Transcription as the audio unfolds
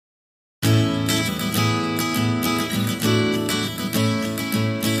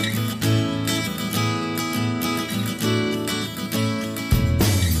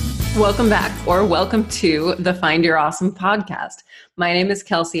Welcome back, or welcome to the Find Your Awesome podcast. My name is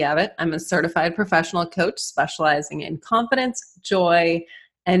Kelsey Abbott. I'm a certified professional coach specializing in confidence, joy,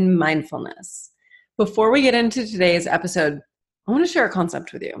 and mindfulness. Before we get into today's episode, I want to share a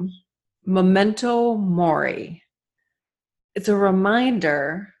concept with you. Memento mori. It's a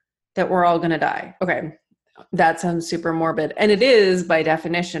reminder that we're all going to die. Okay, that sounds super morbid, and it is by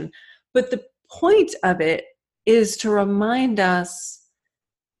definition. But the point of it is to remind us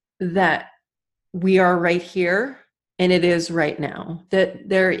that we are right here and it is right now, that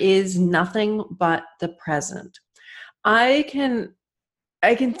there is nothing but the present. I can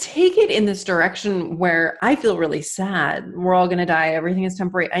take it in this direction where I feel really sad. We're all going to die. Everything is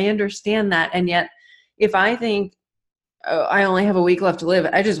temporary. I understand that. And yet if I think, oh, I only have a week left to live,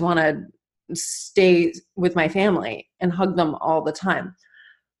 I just want to stay with my family and hug them all the time.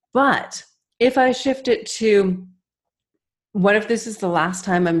 But if I shift it to, what if this is the last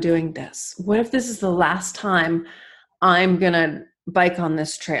time I'm doing this? What if this is the last time I'm going to bike on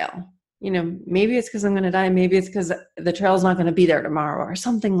this trail? You know, maybe it's because I'm going to die. Maybe it's because the trail's not going to be there tomorrow or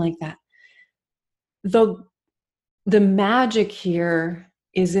something like that. The magic here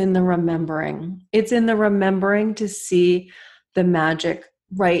is in the remembering. It's in the remembering to see the magic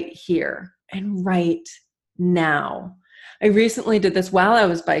right here and right now. I recently did this while I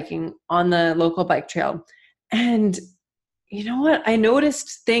was biking on the local bike trail. And you know what? I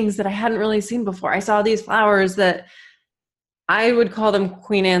noticed things that I hadn't really seen before. I saw these flowers that I would call them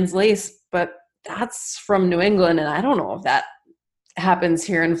Queen Anne's lace, but that's from New England. And I don't know if that happens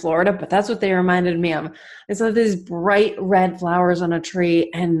here in Florida, but that's what they reminded me of. I saw these bright red flowers on a tree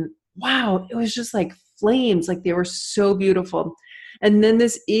and wow, it was just like flames. Like they were so beautiful. And then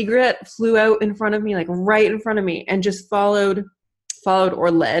this egret flew out in front of me, like right in front of me, and just followed or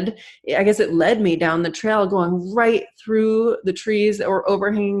led. I guess it led me down the trail, going right through the trees that were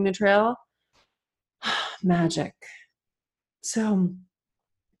overhanging the trail. Magic. So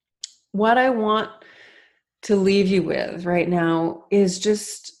what I want to leave you with right now is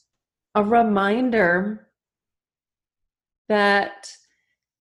just a reminder that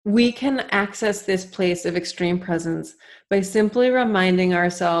we can access this place of extreme presence by simply reminding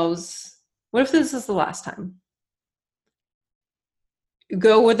ourselves, what if this is the last time?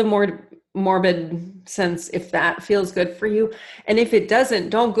 Go with a more morbid sense if that feels good for you. And if it doesn't,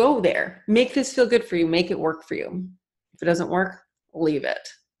 don't go there. Make this feel good for you. Make it work for you. If it doesn't work, leave it.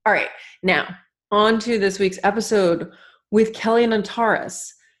 All right. Now, on to this week's episode with Kelly Notaras.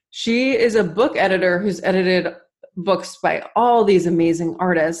 She is a book editor who's edited books by all these amazing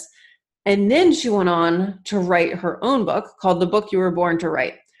artists. And then she went on to write her own book called The Book You Were Born to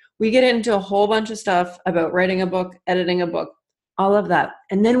Write. We get into a whole bunch of stuff about writing a book, editing a book, all of that.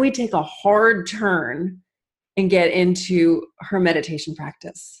 And then we take a hard turn and get into her meditation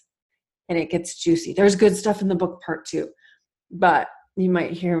practice. And it gets juicy. There's good stuff in the book part 2. But you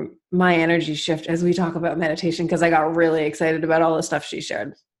might hear my energy shift as we talk about meditation because I got really excited about all the stuff she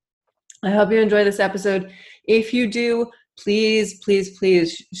shared. I hope you enjoy this episode. If you do, please, please,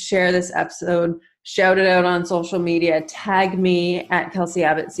 please share this episode. Shout it out on social media. Tag me at Kelsey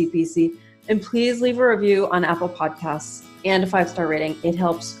Abbott CPC. And please leave a review on Apple Podcasts and a 5-star rating. It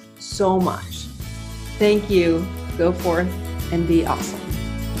helps so much. Thank you. Go forth and be awesome.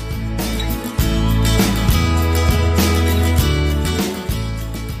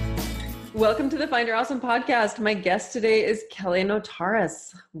 Welcome to the Find Your Awesome podcast. My guest today is Kelly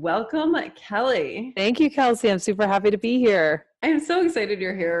Notaras. Welcome, Kelly. Thank you, Kelsey. I'm super happy to be here. I'm so excited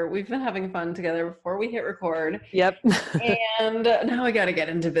you're here. We've been having fun together before we hit record. Yep. And now I got to get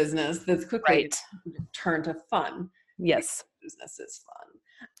into business. That's quickly turn to fun. Yes. Business is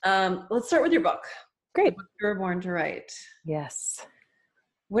fun. Let's start with your book. Great. The Book You Were Born to Write. Yes.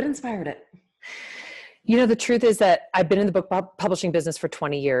 What inspired it? You know, the truth is that I've been in the book publishing business for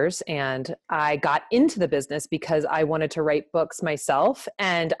 20 years, and I got into the business because I wanted to write books myself.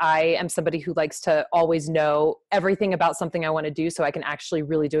 And I am somebody who likes to always know everything about something I want to do so I can actually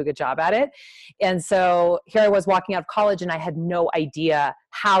really do a good job at it. And so here I was walking out of college and I had no idea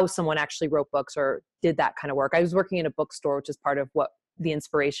how someone actually wrote books or did that kind of work. I was working in a bookstore, which is part of what the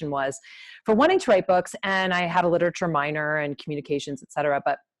inspiration was for wanting to write books. And I had a literature minor and communications, et cetera.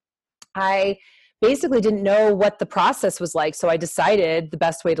 But I basically didn't know what the process was like. So I decided the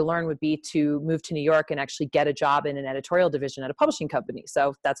best way to learn would be to move to New York and actually get a job in an editorial division at a publishing company.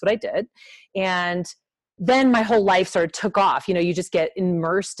 So that's what I did. And then my whole life sort of took off. You just get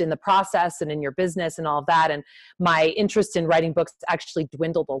immersed in the process and in your business and all of that. And my interest in writing books actually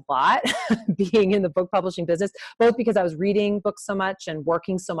dwindled a lot being in the book publishing business, both because I was reading books so much and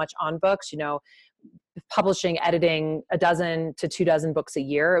working so much on books, publishing, editing a dozen to 24 books a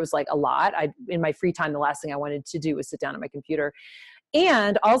year. It was like a lot. In my free time, the last thing I wanted to do was sit down at my computer.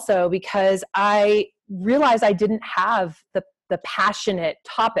 And also because I realized I didn't have the passionate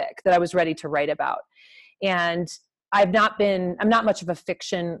topic that I was ready to write about. And I'm not much of a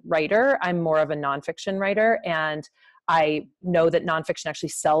fiction writer. I'm more of a nonfiction writer. And I know that nonfiction actually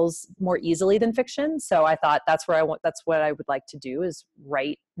sells more easily than fiction. So I thought that's what I would like to do, is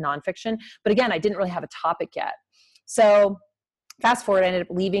write nonfiction. But again, I didn't really have a topic yet. So fast forward, I ended up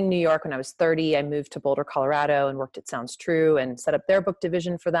leaving New York when I was 30. I moved to Boulder, Colorado, and worked at Sounds True and set up their book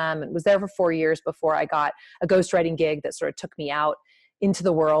division for them, and was there for 4 years before I got a ghostwriting gig that sort of took me out into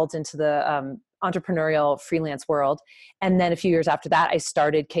the world, into the entrepreneurial freelance world. And then a few years after that, I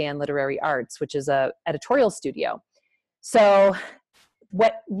started KN Literary Arts, which is a editorial studio. So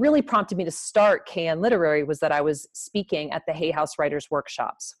what really prompted me to start KN Literary was that I was speaking at the Hay House Writers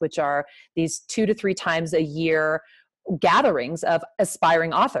Workshops, which are these 2 to 3 times a year gatherings of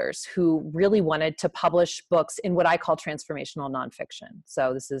aspiring authors who really wanted to publish books in what I call transformational nonfiction.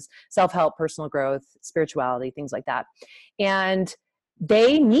 So this is self-help, personal growth, spirituality, things like that. And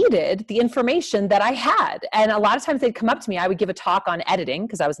they needed the information that I had. And a lot of times they'd come up to me, I would give a talk on editing,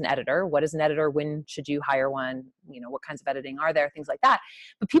 because I was an editor. What is an editor? When should you hire one? What kinds of editing are there? Things like that.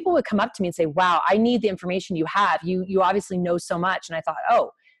 But people would come up to me and say, wow, I need the information you have. You obviously know so much. And I thought,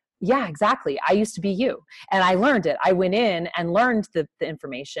 oh, yeah, exactly. I used to be you. And I learned it. I went in and learned the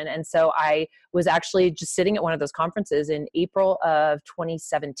information. And so I was actually just sitting at one of those conferences in April of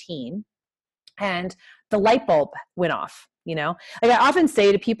 2017. And the light bulb went off. Like I often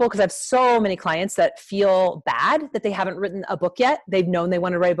say to people, because I have so many clients that feel bad that they haven't written a book yet. They've known they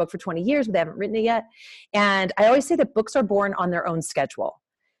want to write a book for 20 years, but they haven't written it yet. And I always say that books are born on their own schedule.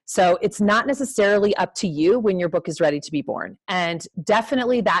 So it's not necessarily up to you when your book is ready to be born. And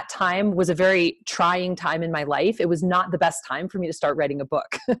definitely that time was a very trying time in my life. It was not the best time for me to start writing a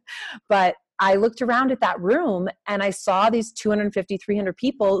book. But I looked around at that room and I saw these 250, 300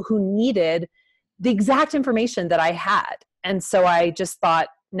 people who needed the exact information that I had. And so I just thought,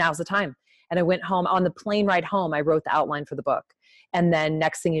 now's the time. And I went home. On the plane ride home, I wrote the outline for the book. And then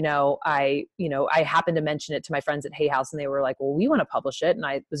next thing you know, I happened to mention it to my friends at Hay House, and they were like, well, we want to publish it. And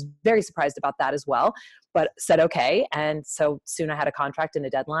I was very surprised about that as well, but said, okay. And so soon I had a contract and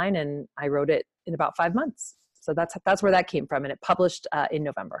a deadline, and I wrote it in about 5 months. So that's where that came from. And it published in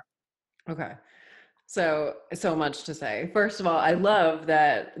November. Okay. So much to say. First of all, I love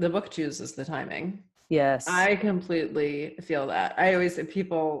that the book chooses the timing. Yes. I completely feel that.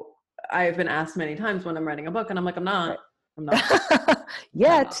 I've been asked many times when I'm writing a book, and I'm like, I'm not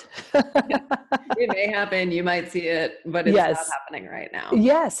yet. It may happen. You might see it, but it's not happening right now.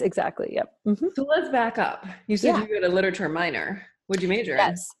 Yes, exactly. Yep. Mm-hmm. So let's back up. You said you had a literature minor. What'd you major in?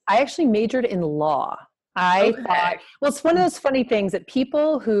 Yes. I actually majored in law. I thought, well, it's one of those funny things that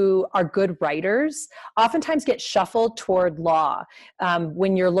people who are good writers oftentimes get shuffled toward law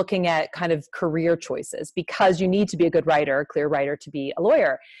when you're looking at kind of career choices, because you need to be a good writer, a clear writer, to be a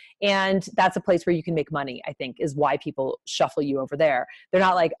lawyer. And that's a place where you can make money, I think, is why people shuffle you over there. They're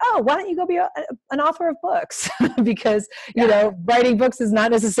not like, oh, why don't you go be an author of books? Because, writing books is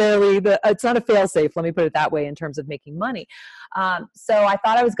not necessarily it's not a fail-safe, let me put it that way, in terms of making money. So I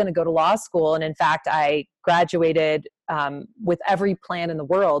thought I was going to go to law school. And in fact, I graduated with every plan in the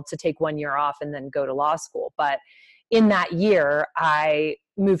world to take 1 year off and then go to law school. But in that year, I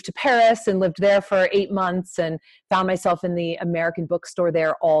moved to Paris and lived there for 8 months and found myself in the American bookstore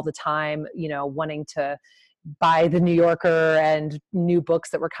there all the time, wanting to buy the New Yorker and new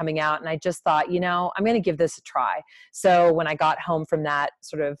books that were coming out. And I just thought, I'm going to give this a try. So when I got home from that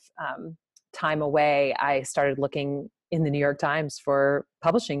sort of time away, I started looking in the New York Times for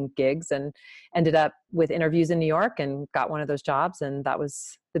publishing gigs and ended up with interviews in New York and got one of those jobs. And that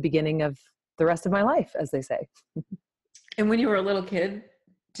was the beginning of the rest of my life, as they say. And when you were a little kid,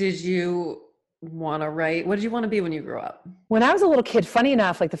 did you want to write? What did you want to be when you grew up? When I was a little kid, funny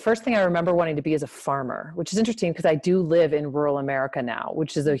enough, the first thing I remember wanting to be is a farmer, which is interesting because I do live in rural America now,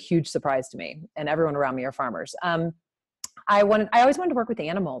 which is a huge surprise to me. And everyone around me are farmers. I always wanted to work with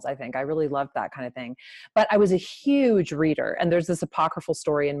animals, I think. I really loved that kind of thing. But I was a huge reader. And there's this apocryphal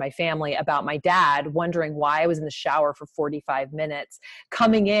story in my family about my dad wondering why I was in the shower for 45 minutes,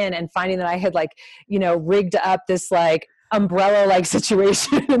 coming in and finding that I had rigged up this umbrella-like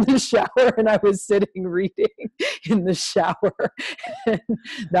situation in the shower, and I was sitting reading in the shower. And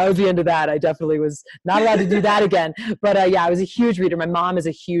that was the end of that. I definitely was not allowed to do that again. But yeah, I was a huge reader. My mom is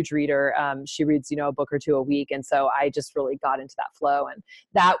a huge reader. She reads, a book or two a week. And so I just really got into that flow. And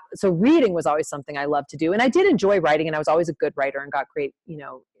so reading was always something I loved to do. And I did enjoy writing, and I was always a good writer and got great,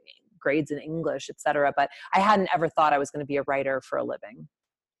 grades in English, etc. But I hadn't ever thought I was going to be a writer for a living.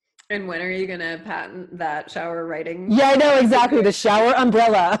 And when are you going to patent that shower writing? Yeah, I know, exactly. The shower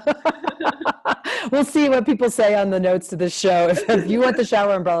umbrella. We'll see what people say on the notes to this show. If you want the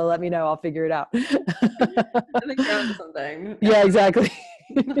shower umbrella, let me know. I'll figure it out. I think you're onto something. Yeah, exactly.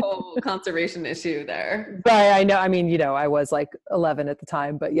 The whole conservation issue there. Right, I know. I mean, I was like 11 at the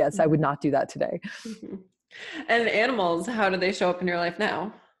time, but yes, I would not do that today. And animals, how do they show up in your life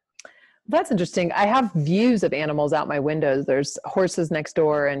now? That's interesting. I have views of animals out my windows. There's horses next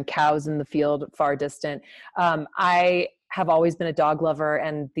door and cows in the field far distant. I have always been a dog lover,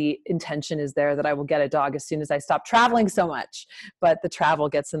 and the intention is there that I will get a dog as soon as I stop traveling so much, but the travel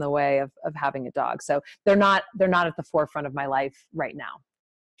gets in the way of having a dog. So they're not at the forefront of my life right now,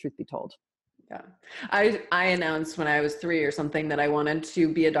 truth be told. Yeah. I announced when I was 3 or something that I wanted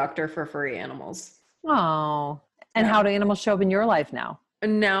to be a doctor for furry animals. Oh, and how do animals show up in your life now?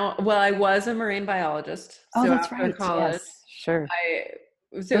 Now, well, I was a marine biologist. Oh, so that's after right. college, yes, sure.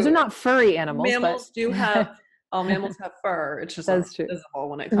 So those are not furry animals. Mammals do have, all mammals have fur. It's just not visible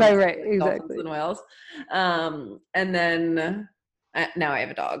when it comes to exactly. Dolphins and whales. And then now I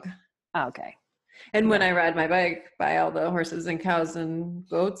have a dog. Okay. And when I ride my bike by all the horses and cows and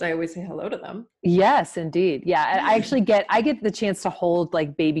goats, I always say hello to them. Yes, indeed. Yeah. I get the chance to hold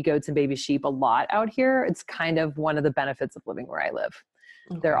like baby goats and baby sheep a lot out here. It's kind of one of the benefits of living where I live.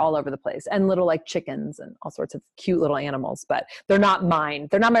 Okay. They're all over the place, and little like chickens and all sorts of cute little animals, but they're not mine.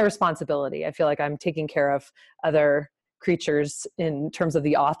 They're not my responsibility. I feel like I'm taking care of other creatures in terms of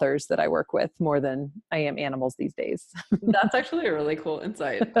the authors that I work with more than I am animals these days. That's actually a really cool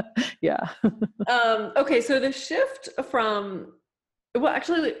insight. Yeah. Okay. So the shift from, well,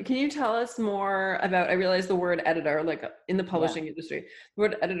 actually, can you tell us more about, I realize the word editor, like in the publishing industry, the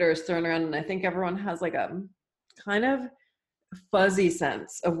word editor is thrown around, and I think everyone has like a kind of fuzzy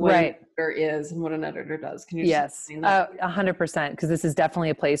sense of what an editor is and what an editor does. Can you explain that? 100%, because this is definitely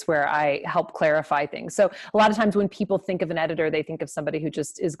a place where I help clarify things. So a lot of times when people think of an editor, they think of somebody who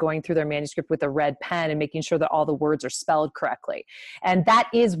just is going through their manuscript with a red pen and making sure that all the words are spelled correctly. And that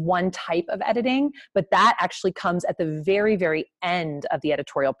is one type of editing, but that actually comes at the very, very end of the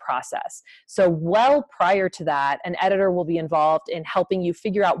editorial process. So well prior to that, an editor will be involved in helping you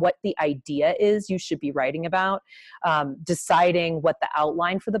figure out what the idea is you should be writing about, deciding what the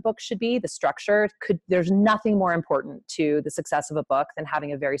outline for the book should be, the structure. There's nothing more important to the success of a book than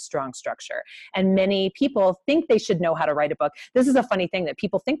having a very strong structure. And many people think they should know how to write a book. This is a funny thing that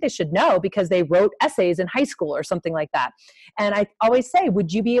people think they should know because they wrote essays in high school or something like that. And I always say,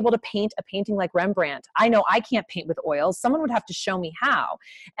 would you be able to paint a painting like Rembrandt? I know I can't paint with oils. Someone would have to show me how.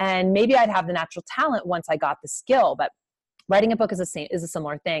 And maybe I'd have the natural talent once I got the skill, but writing a book is a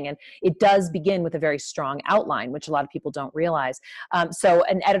similar thing, and it does begin with a very strong outline, which a lot of people don't realize. So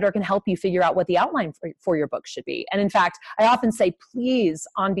an editor can help you figure out what the outline for your book should be. And in fact, I often say, please,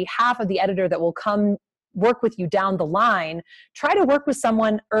 on behalf of the editor that will come work with you down the line, try to work with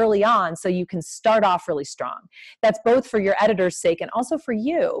someone early on so you can start off really strong. That's both for your editor's sake and also for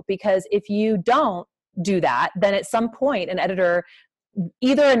you, because if you don't do that, then at some point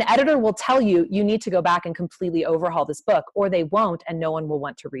either an editor will tell you, you need to go back and completely overhaul this book, or they won't, and no one will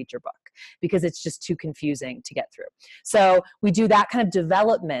want to read your book because it's just too confusing to get through. So we do that kind of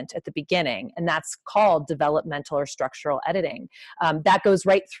development at the beginning, and that's called developmental or structural editing. That goes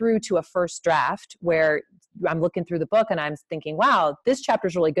right through to a first draft where I'm looking through the book and I'm thinking, wow, this chapter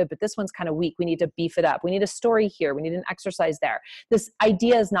is really good, but this one's kind of weak. We need to beef it up. We need a story here. We need an exercise there. This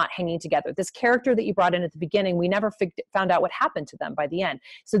idea is not hanging together. This character that you brought in at the beginning, we never found out what happened to them by the end.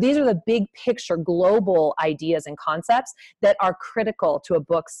 So these are the big picture global ideas and concepts that are critical to a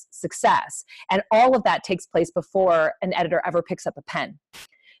book's success. And all of that takes place before an editor ever picks up a pen.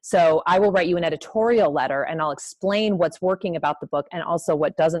 So I will write you an editorial letter and I'll explain what's working about the book and also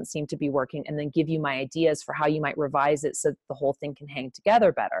what doesn't seem to be working, and then give you my ideas for how you might revise it so that the whole thing can hang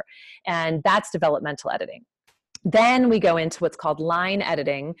together better. And that's developmental editing. Then we go into what's called line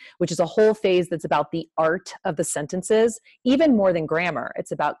editing, which is a whole phase that's about the art of the sentences, even more than grammar.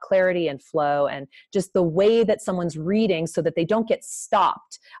 It's about clarity and flow and just the way that someone's reading so that they don't get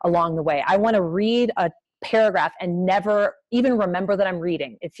stopped along the way. I want to read a paragraph and never even remember that I'm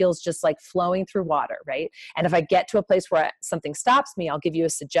reading. It feels just like flowing through water, right? And if I get to a place where something stops me, I'll give you a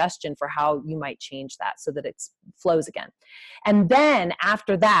suggestion for how you might change that so that it flows again. And then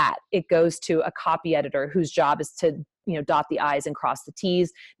after that, it goes to a copy editor whose job is to dot the I's and cross the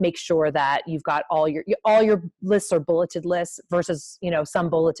T's, make sure that you've got all your lists are bulleted lists versus, some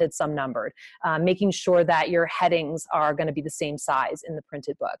bulleted, some numbered, making sure that your headings are going to be the same size in the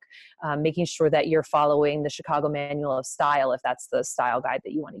printed book, making sure that you're following the Chicago Manual of Style, if that's the style guide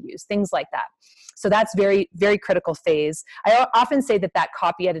that you want to use, things like that. So that's very, very critical phase. I often say that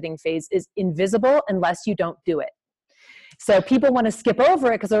copy editing phase is invisible unless you don't do it. So people want to skip over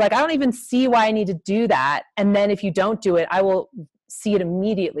it because they're like, I don't even see why I need to do that. And then if you don't do it, I will see it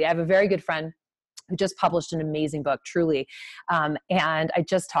immediately. I have a very good friend who just published an amazing book, truly. And I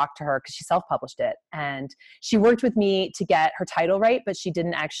just talked to her because she self-published it. And she worked with me to get her title right, but she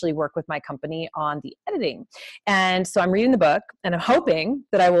didn't actually work with my company on the editing. And so I'm reading the book and I'm hoping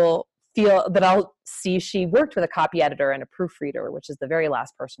that I'll see she worked with a copy editor and a proofreader, which is the very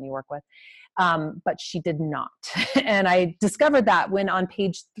last person you work with. But she did not. And I discovered that when on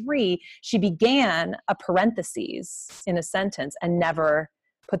page 3, she began a parentheses in a sentence and never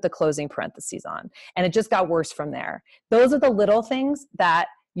put the closing parentheses on. And it just got worse from there. Those are the little things that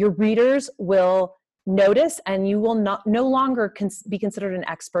your readers will notice, and you will no longer be considered an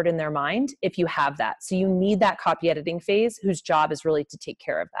expert in their mind if you have that. So you need that copy editing phase whose job is really to take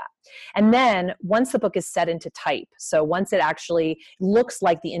care of that. And then once the book is set into type, so once it actually looks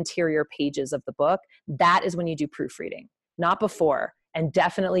like the interior pages of the book, that is when you do proofreading, not before. And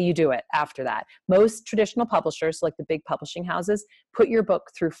definitely you do it after that. Most traditional publishers, like the big publishing houses, put your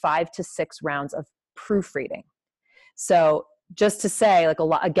book through 5 to 6 rounds of proofreading. So just to say, like a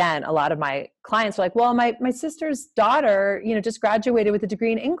lot of my clients are like, well, my sister's daughter, just graduated with a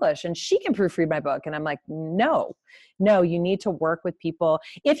degree in English and she can proofread my book. And I'm like, no, you need to work with people.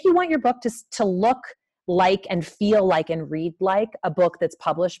 If you want your book to look like and feel like and read like a book that's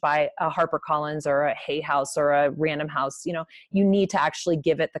published by a HarperCollins or a Hay House or a Random House, you need to actually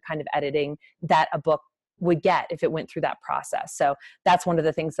give it the kind of editing that a book would get if it went through that process. So that's one of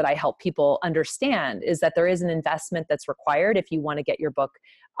the things that I help people understand, is that there is an investment that's required if you want to get your book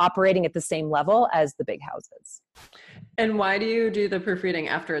operating at the same level as the big houses. And why do you do the proofreading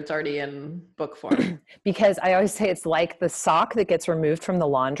after it's already in book form? Because I always say it's like the sock that gets removed from the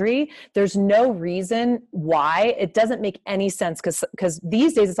laundry. There's no reason why. It doesn't make any sense because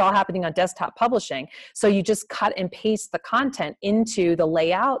these days it's all happening on desktop publishing. So you just cut and paste the content into the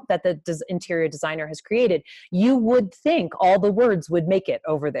layout that the interior designer has created. You would think all the words would make it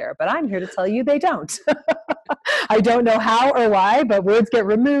over there, but I'm here to tell you they don't. I don't know how or why, but words get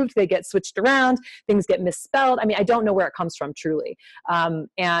removed, they get switched around, things get misspelled. I mean, I don't know where it comes from, truly.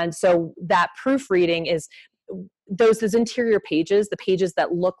 And so that proofreading is those interior pages, the pages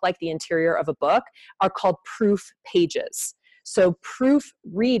that look like the interior of a book, are called proof pages. So proof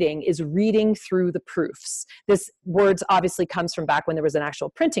reading is reading through the proofs. This words obviously comes from back when there was an actual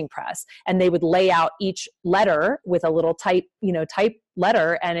printing press, and they would lay out each letter with a little type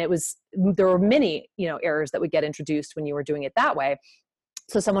letter. And there were many, errors that would get introduced when you were doing it that way.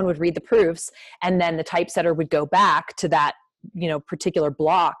 So someone would read the proofs, and then the typesetter would go back to that particular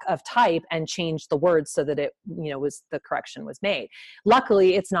block of type and change the words so that it, the correction was made.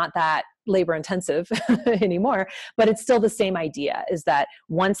 Luckily, it's not that labor intensive anymore, but it's still the same idea, is that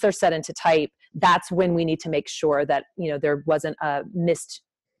once they're set into type, that's when we need to make sure that, there wasn't a missed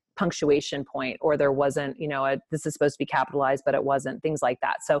punctuation point, or there wasn't, this is supposed to be capitalized, but it wasn't, things like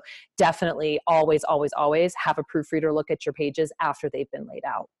that. So definitely always, always, always have a proofreader look at your pages after they've been laid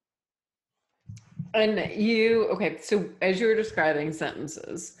out. And so as you were describing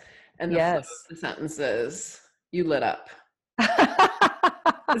sentences and the flow of the sentences, you lit up.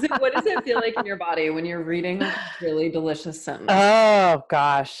 What does it feel like in your body when you're reading a really delicious sentence? Oh,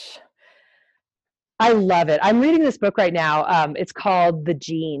 gosh. I love it. I'm reading this book right now. It's called The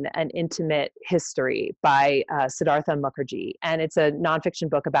Gene, An Intimate History by Siddhartha Mukherjee. And it's a nonfiction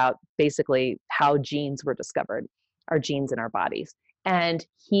book about basically how genes were discovered, our genes in our bodies. And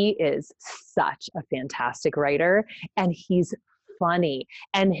he is such a fantastic writer, and he's funny,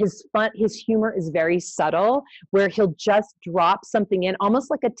 and his humor is very subtle, where he'll just drop something in almost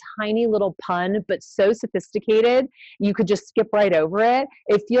like a tiny little pun, but so sophisticated you could just skip right over it.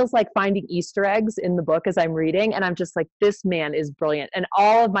 It feels like finding Easter eggs in the book as I'm reading, and I'm just like, this man is brilliant, and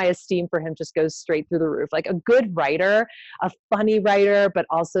all of my esteem for him just goes straight through the roof. Like a good writer, a funny writer, but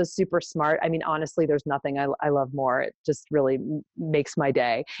also super smart. I mean, honestly, there's nothing I love more. It just really makes my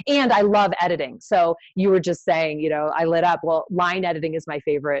day. And I love editing. So you were just saying, I lit up. Well, line editing is my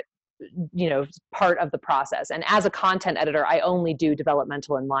favorite part of the process. And as a content editor, I only do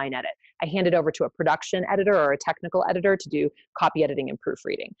developmental and line edit. I hand it over to a production editor or a technical editor to do copy editing and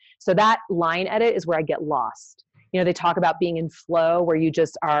proofreading. So that line edit is where I get lost. They talk about being in flow, where you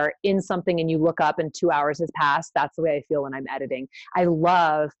just are in something and you look up and 2 hours has passed. That's the way I feel when I'm editing. I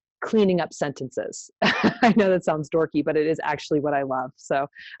love cleaning up sentences. I know that sounds dorky, but it is actually what I love. So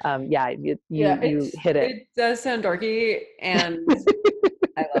you hit it. It does sound dorky, and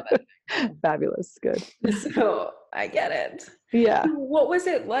I love it. Fabulous. Good. So I get it. Yeah. What was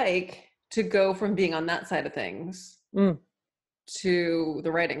it like to go from being on that side of things to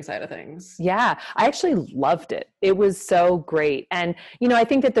the writing side of things? Yeah, I actually loved it. It was so great. And, I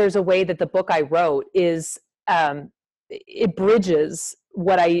think that there's a way that the book I wrote is, it bridges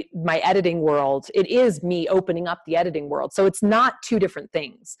my editing world. It is me opening up the editing world. So it's not two different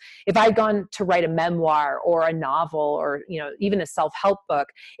things. If I'd gone to write a memoir or a novel or, even a self-help book,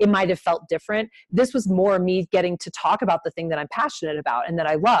 it might have felt different. This was more me getting to talk about the thing that I'm passionate about and that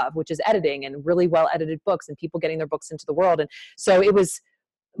I love, which is editing and really well edited books and people getting their books into the world. And so it was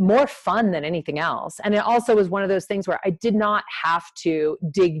more fun than anything else. And it also was one of those things where I did not have to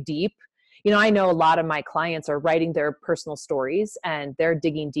dig deep. I know a lot of my clients are writing their personal stories and they're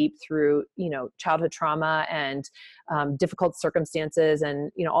digging deep through, childhood trauma and difficult circumstances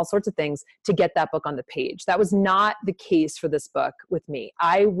and, all sorts of things to get that book on the page. That was not the case for this book with me.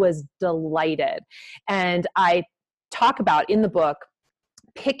 I was delighted. And I talk about in the book,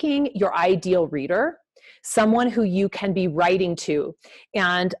 picking your ideal reader, someone who you can be writing to.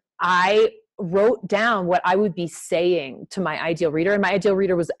 And I wrote down what I would be saying to my ideal reader. And my ideal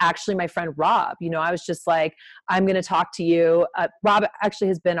reader was actually my friend, Rob. I was just like, I'm going to talk to you. Rob actually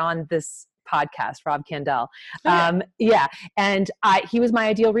has been on this podcast, Rob Candell. Yeah. And he was my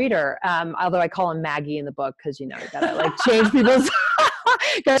ideal reader. Although I call him Maggie in the book, cause you gotta change people's,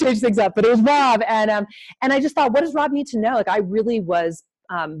 gotta change things up, but it was Rob. And I just thought, what does Rob need to know? I really was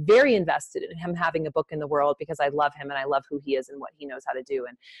very invested in him having a book in the world because I love him and I love who he is and what he knows how to do.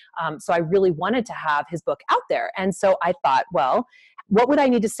 And so I really wanted to have his book out there. And so I thought, well, what would I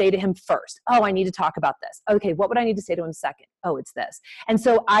need to say to him first? Oh, I need to talk about this. Okay, what would I need to say to him second? Oh, it's this. And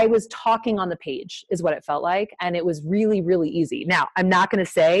so I was talking on the page is what it felt like. And it was really, really easy. Now, I'm not going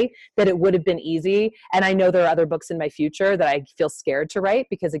to say that it would have been easy. And I know there are other books in my future that I feel scared to write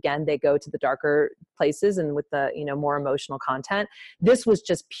because, again, they go to the darker places and with the, more emotional content. This was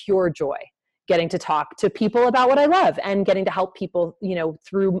just pure joy. Getting to talk to people about what I love and getting to help people,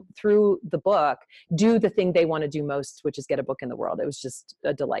 through the book, do the thing they want to do most, which is get a book in the world. It was just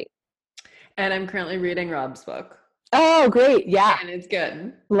a delight. And I'm currently reading Rob's book. Oh, great. Yeah. And it's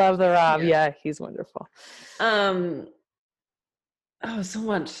good. Love the Rob. Yeah, he's wonderful. Oh, so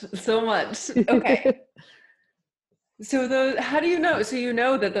much. Okay. So how do you know? So you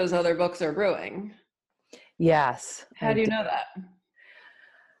know that those other books are brewing? Yes. How do you know that?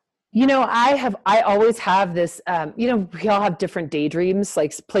 I always have this, we all have different daydreams,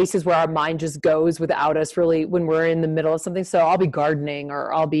 like places where our mind just goes without us really when we're in the middle of something. So I'll be gardening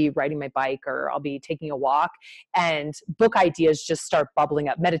or I'll be riding my bike or I'll be taking a walk and book ideas just start bubbling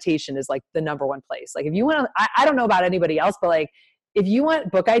up. Meditation is like the number one place. Like if you want to, I don't know about anybody else, but like, if you want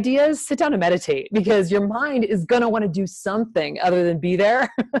book ideas, sit down and meditate because your mind is going to want to do something other than be there.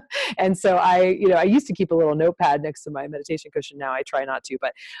 And so I used to keep a little notepad next to my meditation cushion. Now I try not to,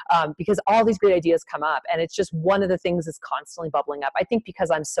 but because all these great ideas come up and it's just one of the things that's constantly bubbling up. I think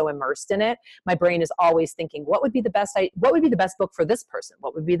because I'm so immersed in it, my brain is always thinking, what would be the best book for this person?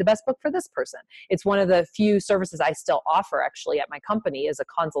 What would be the best book for this person? It's one of the few services I still offer actually at my company is a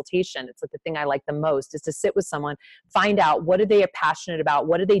consultation. It's like the thing I like the most is to sit with someone, find out what are they passionate about,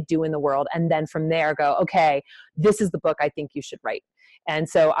 what do they do in the world, and then from there go, okay, this is the book I think you should write. And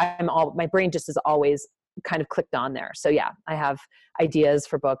so my brain just is always kind of clicked on there. So yeah, I have ideas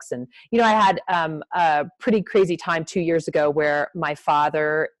for books. And, I had a pretty crazy time 2 years ago where my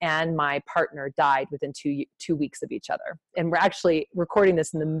father and my partner died within two weeks of each other. And we're actually recording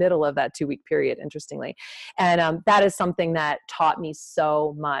this in the middle of that 2-week period, interestingly. And that is something that taught me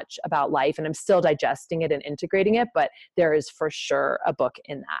so much about life. And I'm still digesting it and integrating it, but there is for sure a book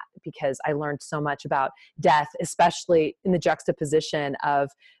in that because I learned so much about death, especially in the juxtaposition of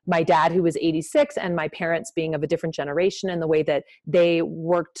my dad, who was 86, and my parents being of a different generation and the way that they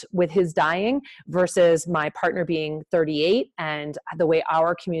worked with his dying versus my partner being 38 and the way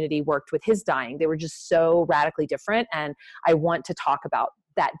our community worked with his dying. They were just so radically different. And I want to talk about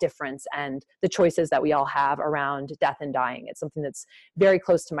that difference and the choices that we all have around death and dying. It's something that's very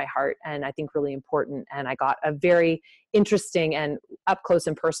close to my heart and I think really important. And I got a very interesting and up close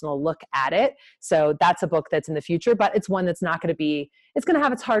and personal look at it. So that's a book that's in the future, but it's one that's not going to be, it's going to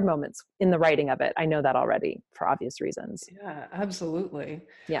have its hard moments in the writing of it. I know that already for obvious reasons. Yeah, absolutely.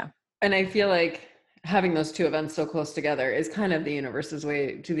 Yeah. And I feel like having those two events so close together is kind of the universe's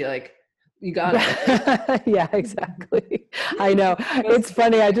way to be like, you got it. Yeah, exactly. I know. It's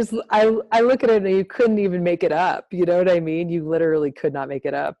funny. I look at it and you couldn't even make it up. You know what I mean? You literally could not make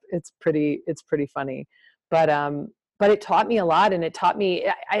it up. It's pretty funny. But it taught me a lot, and it taught me,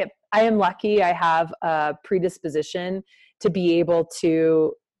 I am lucky. I have a predisposition to be able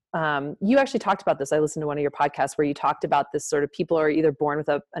to, you actually talked about this. I listened to one of your podcasts where you talked about this sort of people are either born with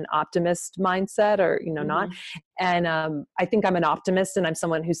an optimist mindset or, not. And I think I'm an optimist, and I'm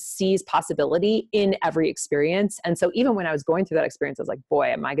someone who sees possibility in every experience. And so even when I was going through that experience, I was like, boy,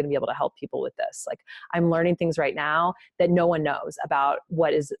 am I going to be able to help people with this? Like, I'm learning things right now that no one knows about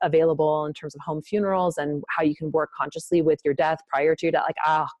what is available in terms of home funerals and how you can work consciously with your death prior to your death. Like,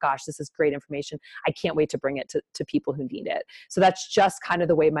 oh gosh, this is great information. I can't wait to bring it to people who need it. So that's just kind of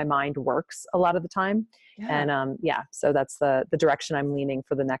the way my mind works a lot of the time. Yeah. And so that's the direction I'm leaning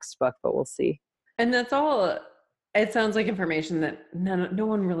for the next book, but we'll see. And that's all. It sounds like information that no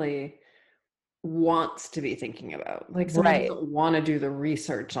one really wants to be thinking about. Like someone doesn't want to do the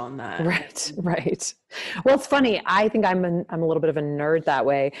research on that. Right. Well, it's funny. I think I'm a little bit of a nerd that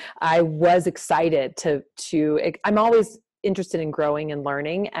way. I was excited I'm always interested in growing and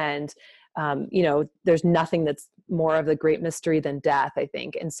learning. And, there's nothing that's more of the great mystery than death, I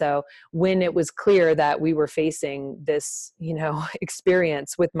think. And so when it was clear that we were facing this,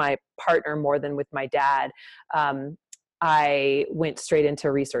 experience with my partner more than with my dad, I went straight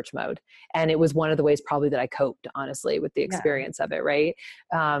into research mode. And it was one of the ways probably that I coped, honestly, with the experience of it. Right.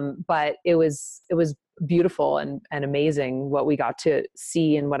 But it was beautiful and amazing what we got to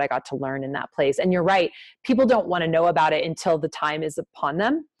see and what I got to learn in that place. And you're right. People don't want to know about it until the time is upon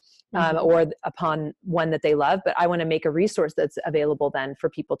them. Or upon one that they love. But I want to make a resource that's available then for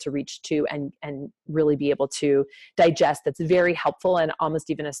people to reach to and really be able to digest. That's very helpful and almost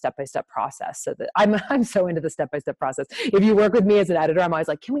even a step-by-step process. So that I'm so into the step-by-step process. If you work with me as an editor, I'm always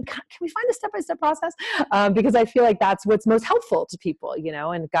like, can we find a step-by-step process? Because I feel like that's what's most helpful to people,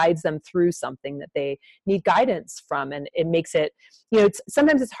 and guides them through something that they need guidance from. And it makes it,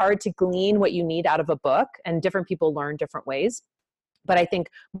 sometimes it's hard to glean what you need out of a book, and different people learn different ways. But I think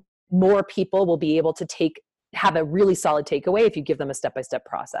more people will be able to have a really solid takeaway if you give them a step-by-step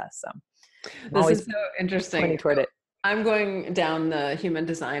process. So this is so interesting. Pointing toward it. I'm going down the human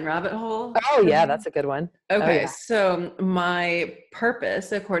design rabbit hole. Oh yeah, that's a good one. Okay, So my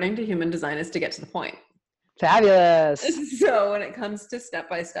purpose, according to human design, is to get to the point. Fabulous. So when it comes to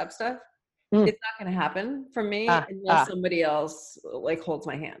step-by-step stuff, it's not going to happen for me unless somebody else holds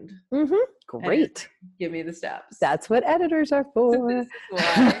my hand. Mm-hmm. Great. Give me the steps. That's what editors are for. This is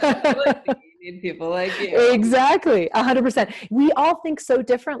why you need people like you. Exactly. 100%. We all think so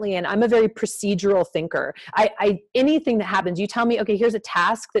differently. And I'm a very procedural thinker. Anything that happens, you tell me, okay, here's a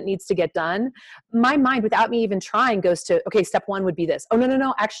task that needs to get done. My mind, without me even trying, goes to, okay, step one would be this. Oh,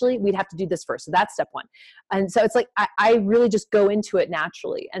 no. Actually, we'd have to do this first. So that's step one. And so it's like, I really just go into it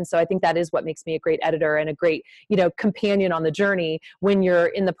naturally. And so I think that is what makes me a great editor and a great, companion on the journey when you're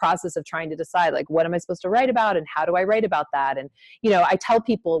in the process of trying to decide, like, what am I supposed to write about and how do I write about that? And, I tell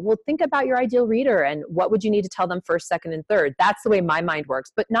people, well, think about your ideal reader and what would you need to tell them first, second, and third. That's the way my mind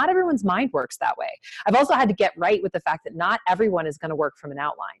works, but not everyone's mind works that way. I've also had to get right with the fact that not everyone is going to work from an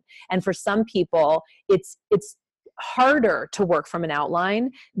outline. And for some people, it's harder to work from an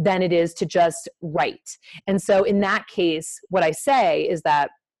outline than it is to just write. And so in that case, what I say is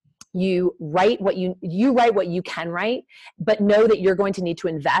that you write what you can write, but know that you're going to need to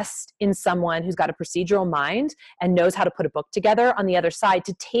invest in someone who's got a procedural mind and knows how to put a book together on the other side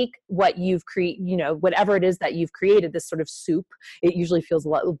to take what you've created, whatever it is that you've created, this sort of soup. It usually feels a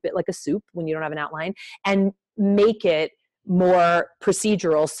little bit like a soup when you don't have an outline, and make it more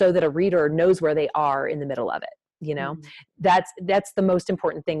procedural so that a reader knows where they are in the middle of it. That's the most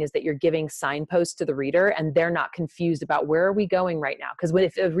important thing, is that you're giving signposts to the reader and they're not confused about where are we going right now. Because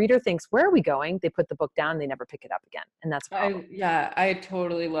if a reader thinks, where are we going? They put the book down and they never pick it up again. And that's a problem. I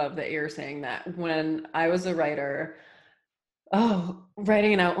totally love that you're saying that. When I was a writer,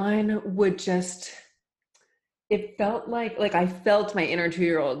 writing an outline would just, it felt like I felt my inner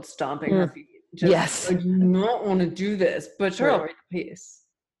 2-year-old stomping her feet. Yes. I do not want to do this, but sure, I'll write the piece.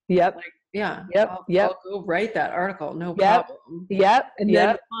 Yep. I'll go write that article. No problem. Yep. And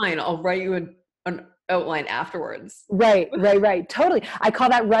then fine, I'll write you outline afterwards. Right. Totally. I call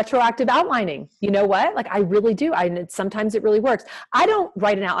that retroactive outlining. You know what? Like I really do. Sometimes it really works. I don't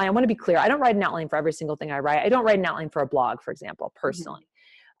write an outline. I want to be clear. I don't write an outline for every single thing I write. I don't write an outline for a blog, for example, personally.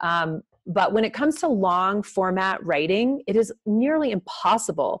 But when it comes to long format writing, it is nearly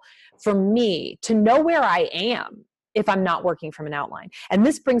impossible for me to know where I am if I'm not working from an outline. And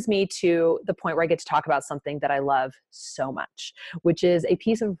this brings me to the point where I get to talk about something that I love so much, which is a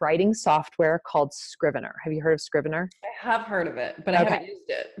piece of writing software called Scrivener. Have you heard of Scrivener? I have heard of it, but I haven't used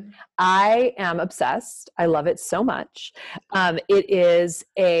it. I am obsessed. I love it so much. It is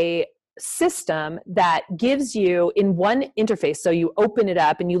a system that gives you in one interface. So you open it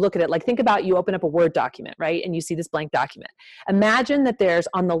up and you look at it, like think about you open up a Word document, right? And you see this blank document. Imagine that there's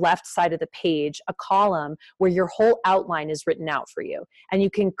on the left side of the page a column where your whole outline is written out for you. And you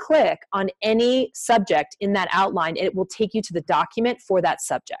can click on any subject in that outline. It will take you to the document for that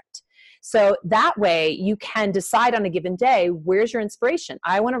subject. So that way you can decide on a given day, where's your inspiration?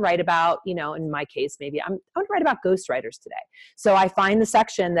 I want to write about, in my case, maybe I want to write about ghostwriters today. So I find the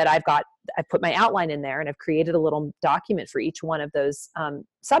section that I put my outline in there and I've created a little document for each one of those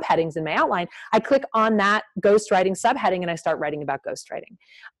subheadings in my outline. I click on that ghostwriting subheading and I start writing about ghostwriting.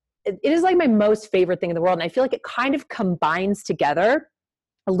 It is like my most favorite thing in the world. And I feel like it kind of combines together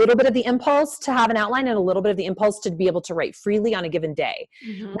a little bit of the impulse to have an outline and a little bit of the impulse to be able to write freely on a given day.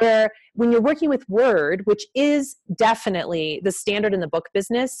 Mm-hmm. Where when you're working with Word, which is definitely the standard in the book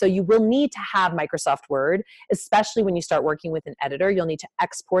business, so you will need to have Microsoft Word, especially when you start working with an editor, you'll need to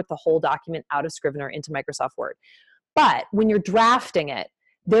export the whole document out of Scrivener into Microsoft Word. But when you're drafting it,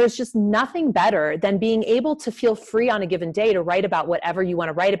 there's just nothing better than being able to feel free on a given day to write about whatever you want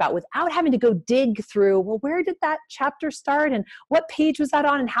to write about without having to go dig through, well, where did that chapter start and what page was that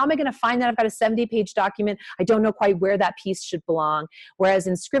on and how am I going to find that? I've got a 70-page document. I don't know quite where that piece should belong. Whereas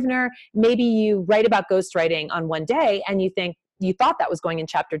in Scrivener, maybe you write about ghostwriting on one day and you think, you thought that was going in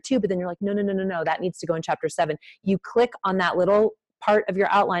chapter 2, but then you're like, no, that needs to go in chapter 7. You click on that little part of your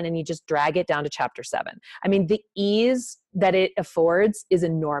outline and you just drag it down to chapter 7. I mean, the ease that it affords is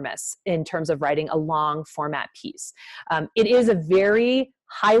enormous in terms of writing a long format piece. It is a very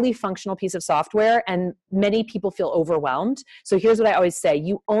highly functional piece of software and many people feel overwhelmed. So here's what I always say.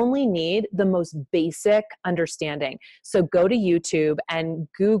 You only need the most basic understanding. So go to YouTube and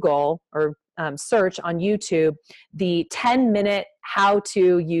Google or search on YouTube the 10-minute how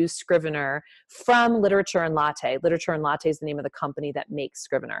to use Scrivener from Literature and Latte. Literature and Latte is the name of the company that makes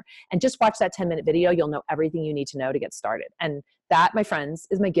Scrivener. And just watch that 10-minute video. You'll know everything you need to know to get started. And that, my friends,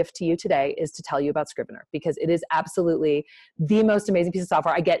 is my gift to you today, is to tell you about Scrivener, because it is absolutely the most amazing piece of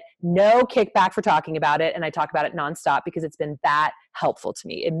software. I get no kickback for talking about it, and I talk about it nonstop because it's been that helpful to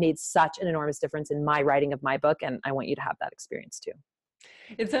me. It made such an enormous difference in my writing of my book, and I want you to have that experience too.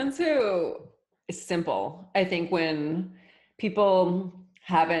 It sounds so simple. I think when people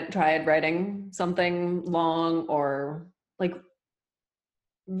haven't tried writing something long or like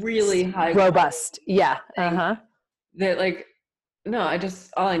really high robust, yeah, they're like, no,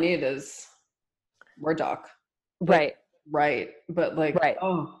 all I need is Word doc, right? But like, right.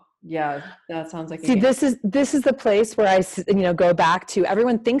 Oh yeah, that sounds like. See, this is the place where I, go back to,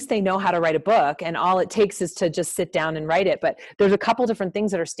 everyone thinks they know how to write a book and all it takes is to just sit down and write it. But there's a couple different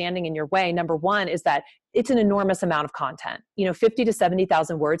things that are standing in your way. Number one is that it's an enormous amount of content. 50 to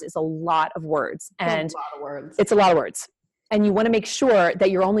 70,000 words is a lot of words. And it's a lot of words. It's a lot of words. And you want to make sure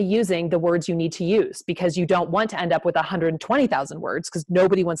that you're only using the words you need to use, because you don't want to end up with 120,000 words, because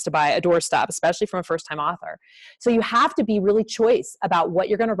nobody wants to buy a doorstop, especially from a first-time author. So you have to be really choice about what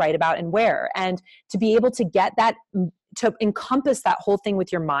you're going to write about and where. And to be able to get that, to encompass that whole thing with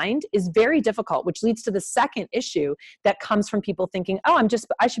your mind is very difficult, which leads to the second issue that comes from people thinking, oh,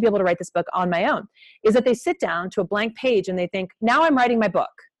 I should be able to write this book on my own, is that they sit down to a blank page and they think, now I'm writing my book.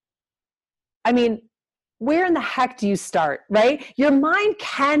 I mean, where in the heck do you start, right? Your mind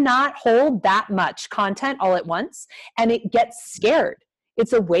cannot hold that much content all at once, and it gets scared.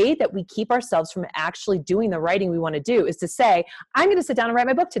 It's a way that we keep ourselves from actually doing the writing we want to do, is to say, I'm going to sit down and write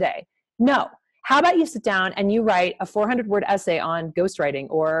my book today. No. How about you sit down and you write a 400-word essay on ghostwriting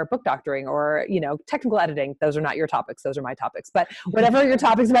or book doctoring or, technical editing. Those are not your topics. Those are my topics. But whatever your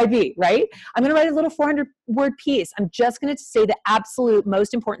topics might be, right? I'm going to write a little 400-word piece. I'm just going to say the absolute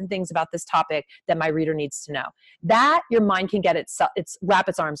most important things about this topic that my reader needs to know. That your mind can get wrap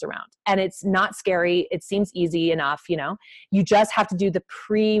its arms around. And it's not scary. It seems easy enough, You just have to do the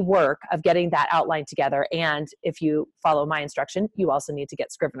pre-work of getting that outline together. And if you follow my instruction, you also need to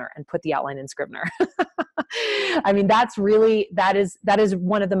get Scrivener and put the outline in Scrivener. I mean, that is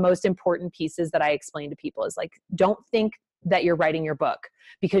one of the most important pieces that I explain to people, is like, don't think that you're writing your book,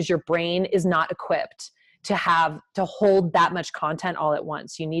 because your brain is not equipped to hold that much content all at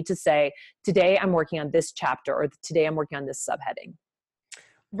once. You need to say, today I'm working on this chapter, or today I'm working on this subheading.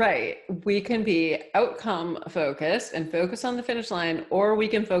 Right. We can be outcome focused and focus on the finish line, or we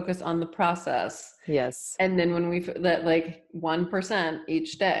can focus on the process. Yes. And then when we that like 1%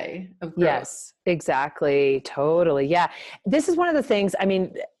 each day of growth. Yes, exactly. Totally. Yeah. This is one of the things, I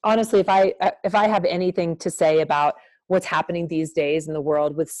mean, honestly, if I have anything to say about what's happening these days in the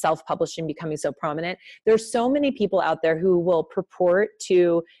world with self-publishing becoming so prominent, there's so many people out there who will purport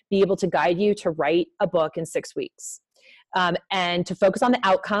to be able to guide you to write a book in 6 weeks. And to focus on the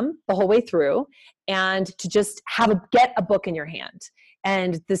outcome the whole way through, and to just get a book in your hand.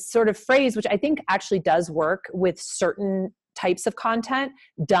 And this sort of phrase, which I think actually does work with certain types of content,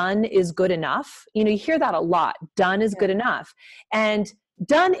 done is good enough. You hear that a lot. Done is good enough. And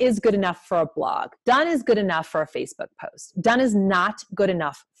done is good enough for a blog. Done is good enough for a Facebook post. Done is not good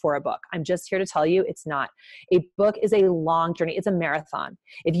enough for a book. I'm just here to tell you it's not. A book is a long journey. It's a marathon.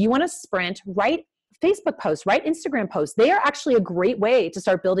 If you want to sprint, write Facebook posts, write Instagram posts. They are actually a great way to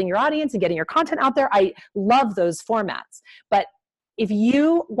start building your audience and getting your content out there. I love those formats. But if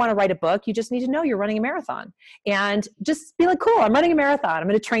you want to write a book, you just need to know you're running a marathon, and just be like, cool, I'm running a marathon. I'm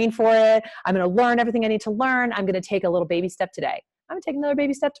going to train for it. I'm going to learn everything I need to learn. I'm going to take a little baby step today. I'm going to take another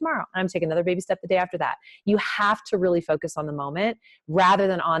baby step tomorrow. I'm going to take another baby step the day after that. You have to really focus on the moment rather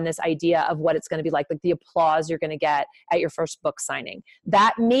than on this idea of what it's going to be like the applause you're going to get at your first book signing.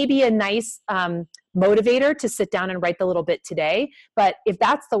 That may be a nice motivator to sit down and write the little bit today. But if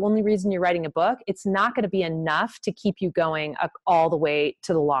that's the only reason you're writing a book, it's not going to be enough to keep you going all the way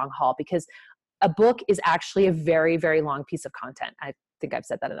to the long haul, because a book is actually a very, very long piece of content. I think I've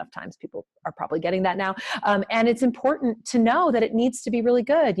said that enough times. People are probably getting that now. And it's important to know that it needs to be really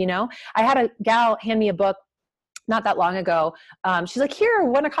good. I had a gal hand me a book not that long ago. She's like, here,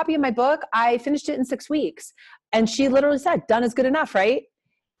 want a copy of my book? I finished it in 6 weeks. And she literally said, done is good enough, right?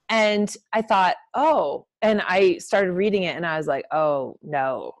 And I thought, oh, and I started reading it and I was like, oh,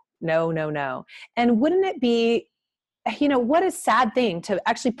 no. And wouldn't it be, what a sad thing to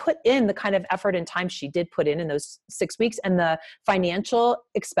actually put in the kind of effort and time she did put in those 6 weeks, and the financial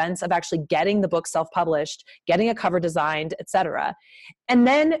expense of actually getting the book self-published, getting a cover designed, etc. And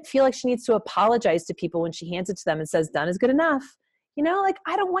then feel like she needs to apologize to people when she hands it to them and says, done is good enough.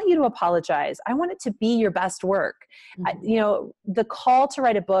 I don't want you to apologize. I want it to be your best work. Mm-hmm. The call to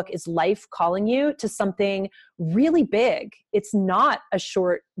write a book is life calling you to something really big. It's not a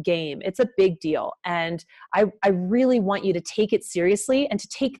short game. It's a big deal. And I really want you to take it seriously, and to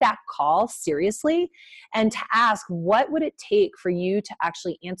take that call seriously, and to ask, what would it take for you to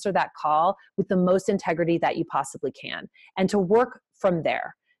actually answer that call with the most integrity that you possibly can, and to work from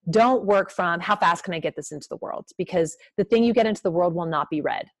there. Don't work from how fast can I get this into the world, because the thing you get into the world will not be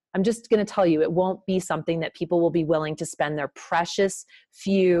read. I'm just going to tell you, it won't be something that people will be willing to spend their precious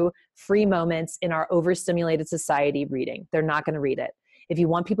few free moments in our overstimulated society reading. They're not going to read it. If you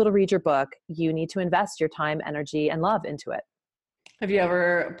want people to read your book, you need to invest your time, energy, and love into it. Have you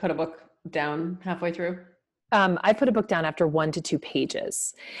ever put a book down halfway through? I put a book down after 1 to 2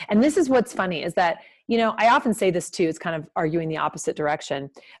 pages. And this is what's funny is that, I often say this too, it's kind of arguing the opposite direction.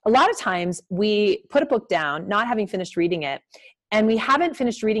 A lot of times we put a book down, not having finished reading it, and we haven't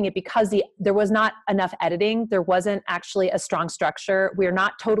finished reading it because there was not enough editing. There wasn't actually a strong structure. We're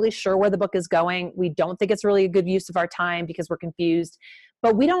not totally sure where the book is going. We don't think it's really a good use of our time because we're confused,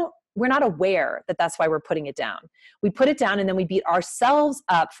 but we're not aware that that's why we're putting it down. We put it down and then we beat ourselves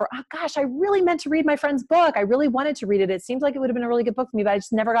up for, oh gosh, I really meant to read my friend's book. I really wanted to read it. It seems like it would have been a really good book for me, but I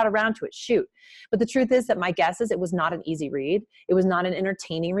just never got around to it. Shoot. But the truth is that my guess is it was not an easy read. It was not an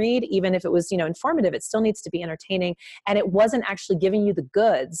entertaining read. Even if it was, informative, it still needs to be entertaining. And it wasn't actually giving you the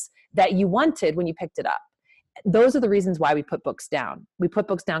goods that you wanted when you picked it up. Those are the reasons why we put books down. We put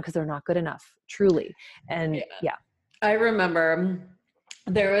books down because they're not good enough, truly. And yeah. I remember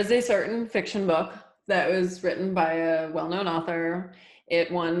there was a certain fiction book that was written by a well-known author.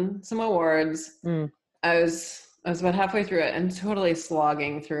 It won some awards. I was about halfway through it and totally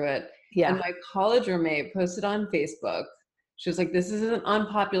slogging through it. Yeah. And my college roommate posted on Facebook. She was like, this is an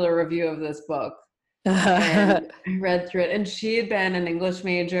unpopular review of this book. And I read through it. And she had been an English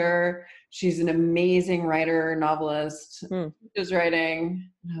major. She's an amazing writer, novelist. She was writing.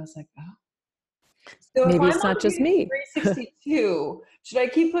 And I was like, oh. So maybe it's not just me. 362. Should I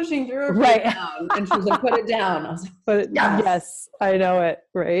keep pushing through or put it down? And she was like, put it down. I was like, yes, I know it.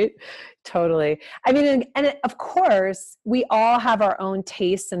 Right. Totally. I mean, and of course we all have our own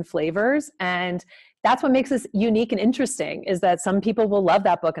tastes and flavors, and that's what makes this unique and interesting, is that some people will love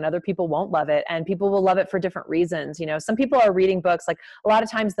that book and other people won't love it. And people will love it for different reasons. You know, some people are reading books, like a lot of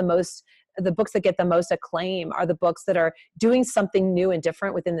times the books that get the most acclaim are the books that are doing something new and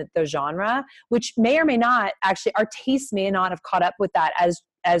different within the genre, which may or may not actually, our tastes may not have caught up with that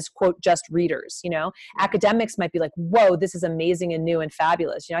as quote, just readers. You know, academics might be like, whoa, this is amazing and new and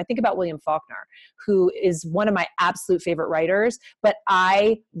fabulous. You know, I think about William Faulkner, who is one of my absolute favorite writers, but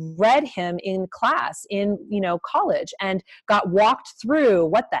I read him in class in, you know, college, and got walked through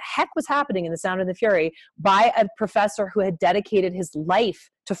what the heck was happening in The Sound and the Fury by a professor who had dedicated his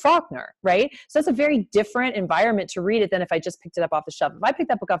life to Faulkner, right? So it's a very different environment to read it than if I just picked it up off the shelf. If I picked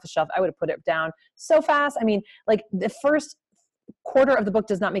that book off the shelf, I would have put it down so fast. I mean, like the first quarter of the book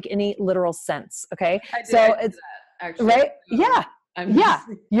does not make any literal sense. Okay. So it's actually, right. Yeah. Yeah.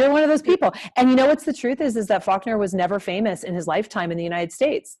 You're one of those people. And you know, what's the truth is that Faulkner was never famous in his lifetime in the United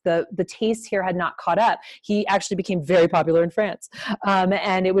States. The taste here had not caught up. He actually became very popular in France.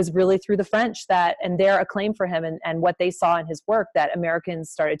 And it was really through the French and their acclaim for him and what they saw in his work that Americans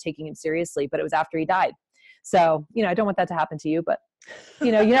started taking him seriously, but it was after he died. So, you know, I don't want that to happen to you, but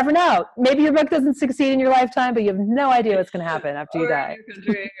you know, you never know. Maybe your book doesn't succeed in your lifetime, but you have no idea what's going to happen after you die.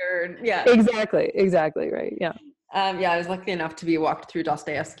 Yeah, exactly, right. Yeah. Yeah, I was lucky enough to be walked through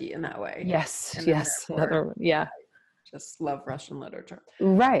Dostoevsky in that way. Yes. Another one. Yeah. I just love Russian literature.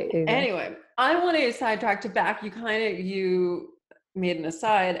 Right. Exactly. Anyway, I want to sidetrack to back. You made an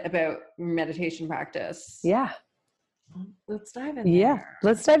aside about meditation practice. Yeah. Let's dive in there.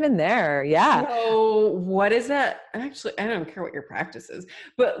 Let's dive in there. Yeah. So what is that? Actually, I don't care what your practice is,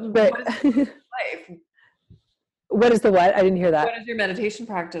 but what is life? What is the what? I didn't hear that. What is your meditation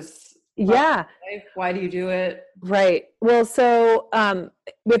practice? Yeah. Why do you do it? Right. Well, so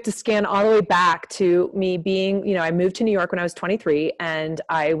we have to scan all the way back to me being, you know, I moved to New York when I was 23, and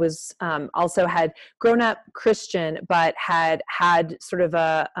I was also had grown up Christian, but had sort of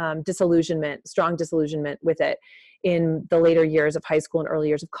a strong disillusionment with it in the later years of high school and early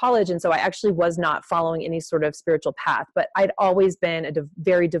years of college. And so I actually was not following any sort of spiritual path, but I'd always been a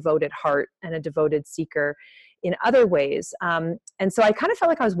very devoted heart and a devoted seeker in other ways. And so I kind of felt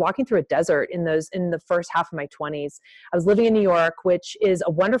like I was walking through a desert in the first half of my 20s. I was living in New York, which is a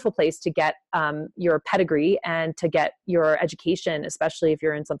wonderful place to get your pedigree and to get your education, especially if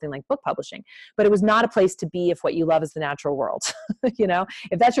you're in something like book publishing. But it was not a place to be if what you love is the natural world. You know,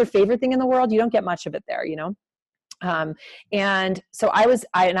 if that's your favorite thing in the world, you don't get much of it there, you know? And so I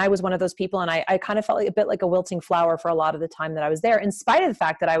was one of those people, and I kind of felt like a bit like a wilting flower for a lot of the time that I was there, in spite of the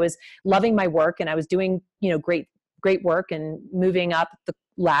fact that I was loving my work and I was doing, you know, great work and moving up the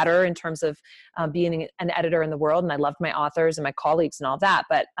ladder in terms of being an editor in the world. And I loved my authors and my colleagues and all that,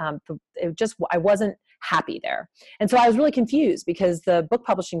 but I wasn't happy there. And so I was really confused, because the book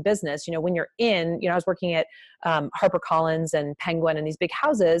publishing business, you know, when you're in, you know, I was working at HarperCollins and Penguin and these big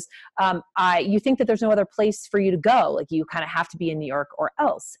houses, you think that there's no other place for you to go. Like, you kind of have to be in New York or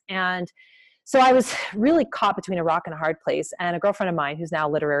else. And so I was really caught between a rock and a hard place. And a girlfriend of mine, who's now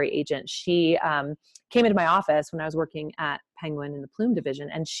a literary agent, she came into my office when I was working at Penguin in the Plume division.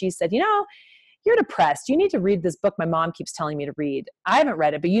 And she said, you know, you're depressed. You need to read this book my mom keeps telling me to read. I haven't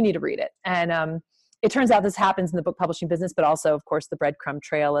read it, but you need to read it. And it turns out this happens in the book publishing business, but also, of course, the breadcrumb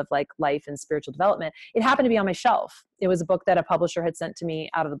trail of like life and spiritual development. It happened to be on my shelf. It was a book that a publisher had sent to me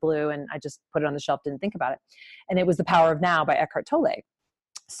out of the blue, and I just put it on the shelf, didn't think about it. And it was The Power of Now by Eckhart Tolle.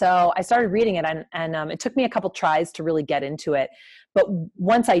 So I started reading it, and it took me a couple tries to really get into it. But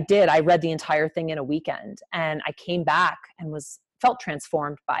once I did, I read the entire thing in a weekend, and I came back and felt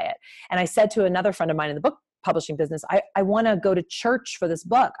transformed by it. And I said to another friend of mine in the book publishing business, I want to go to church for this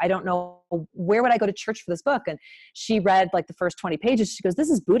book. I don't know, where would I go to church for this book? And she read like the first 20 pages. She goes,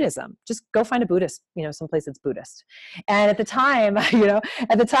 this is Buddhism. Just go find a Buddhist, you know, someplace that's Buddhist. And at the time,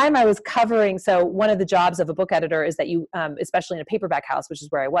 I was covering, so one of the jobs of a book editor is that you, especially in a paperback house, which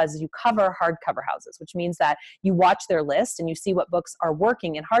is where I was, is you cover hardcover houses, which means that you watch their list and you see what books are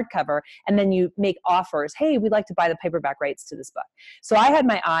working in hardcover, and then you make offers. Hey, we'd like to buy the paperback rights to this book. So I had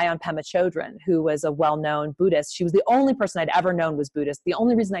my eye on Pema Chodron, who was a well-known Buddhist. She was the only person I'd ever known was Buddhist. The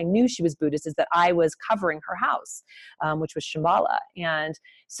only reason I knew she was Buddhist is that I was covering her house, which was Shambhala. And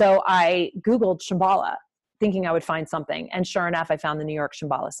so I Googled Shambhala, thinking I would find something. And sure enough, I found the New York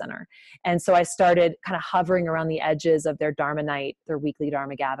Shambhala Center. And so I started kind of hovering around the edges of their Dharma night, their weekly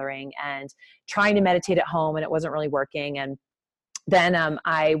Dharma gathering, and trying to meditate at home, and it wasn't really working. And then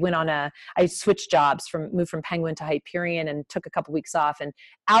I switched jobs, moved from Penguin to Hyperion, and took a couple weeks off, and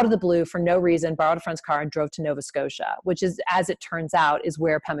out of the blue, for no reason, borrowed a friend's car and drove to Nova Scotia, which is, as it turns out, is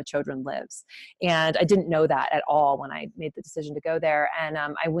where Pema Chodron lives. And I didn't know that at all when I made the decision to go there. And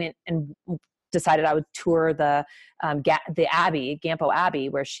I went and decided I would tour the Abbey, Gampo Abbey,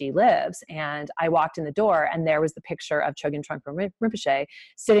 where she lives. And I walked in the door, and there was the picture of Chogyam Trungpa Rinpoche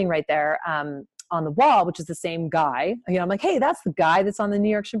sitting right there on the wall, which is the same guy. I'm like, hey, that's the guy that's on the New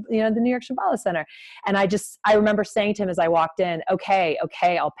York Shambhala Center. And I remember saying to him as I walked in, okay,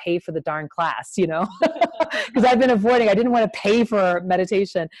 I'll pay for the darn class, because I've been avoiding, I didn't want to pay for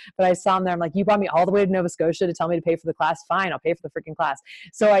meditation, but I saw him there. I'm like, you brought me all the way to Nova Scotia to tell me to pay for the class. Fine, I'll pay for the freaking class.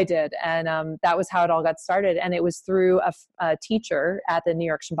 So I did. And that was how it all got started. And it was through a teacher at the New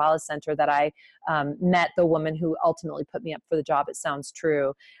York Shambhala Center that I met the woman who ultimately put me up for the job at Sounds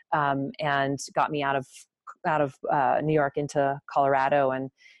True, and got me out of New York into Colorado. And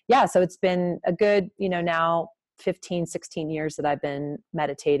yeah, so it's been a good, now 15, 16 years that I've been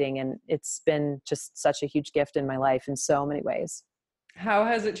meditating, and it's been just such a huge gift in my life in so many ways. How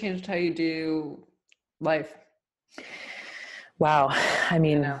has it changed how you do life? Wow. I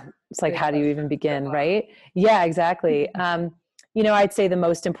mean, it's like, how do you even begin, right? Yeah, exactly. I'd say the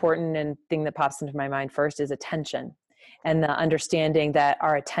most important thing that pops into my mind first is attention, and the understanding that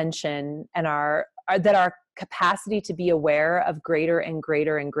our attention and our capacity to be aware of greater and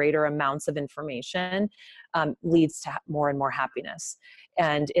greater and greater amounts of information leads to more and more happiness.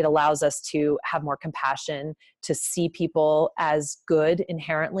 And it allows us to have more compassion, to see people as good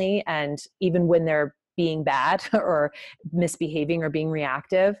inherently. And even when they're being bad or misbehaving or being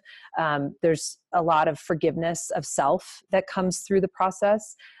reactive, there's a lot of forgiveness of self that comes through the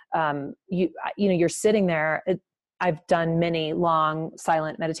process. You're sitting there. I've done many long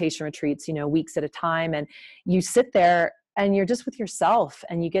silent meditation retreats, weeks at a time. And you sit there and you're just with yourself,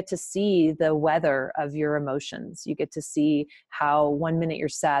 and you get to see the weather of your emotions. You get to see how one minute you're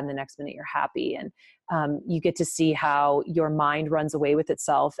sad and the next minute you're happy. And you get to see how your mind runs away with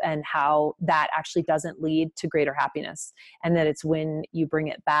itself, and how that actually doesn't lead to greater happiness. And that it's when you bring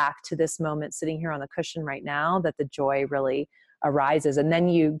it back to this moment sitting here on the cushion right now that the joy really arises. And then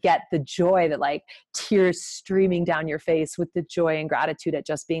you get the joy that, like, tears streaming down your face with the joy and gratitude at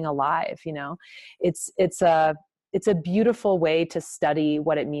just being alive. It's a beautiful way to study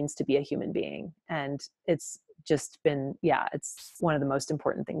what it means to be a human being. And it's just been, it's one of the most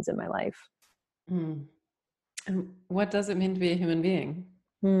important things in my life. Mm. And what does it mean to be a human being?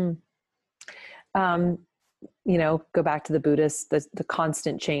 Go back to the Buddhist, the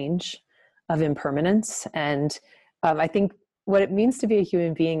constant change of impermanence. And I think what it means to be a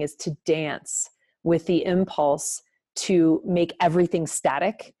human being is to dance with the impulse to make everything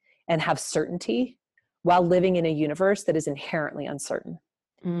static and have certainty, while living in a universe that is inherently uncertain.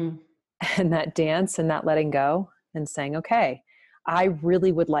 And that dance and that letting go and saying, okay, I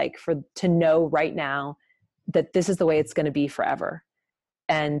really would like to know right now that this is the way it's going to be forever.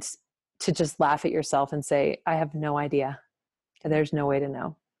 And to just laugh at yourself and say, I have no idea. There's no way to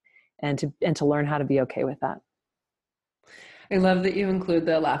know. And to learn how to be okay with that. I love that you include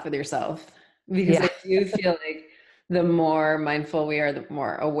the laugh with yourself, because I do feel like the more mindful we are, the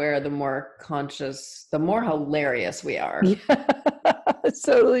more aware, the more conscious, the more hilarious we are. Yeah, it's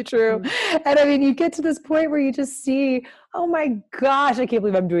totally true. And I mean, you get to this point where you just see, oh my gosh, I can't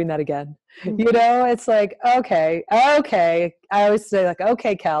believe I'm doing that again. It's like, okay. I always say, like,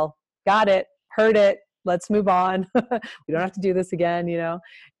 okay, Kel, got it, heard it. Let's move on. We don't have to do this again,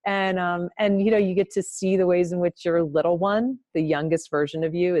 And you get to see the ways in which your little one, the youngest version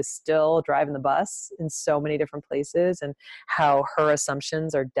of you, is still driving the bus in so many different places, and how her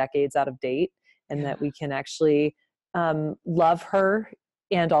assumptions are decades out of date, and that we can actually love her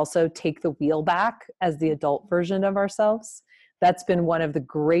and also take the wheel back as the adult version of ourselves. That's been one of the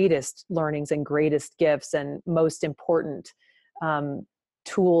greatest learnings and greatest gifts and most important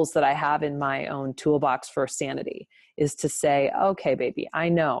tools that I have in my own toolbox for sanity, is to say, okay, baby, I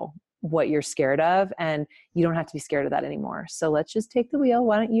know what you're scared of, and you don't have to be scared of that anymore. So let's just take the wheel.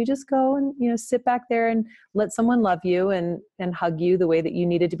 Why don't you just go and, sit back there and let someone love you and hug you the way that you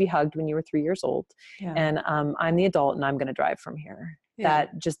needed to be hugged when you were 3 years old. Yeah. And I'm the adult, and I'm going to drive from here. Yeah.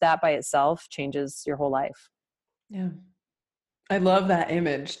 That by itself changes your whole life. Yeah. I love that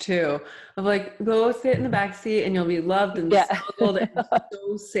image too, of like, go sit in the back seat and you'll be loved and snuggled and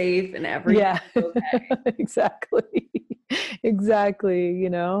so safe and everything. Okay. Exactly. Exactly.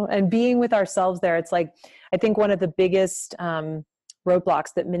 And being with ourselves there, it's like, I think one of the biggest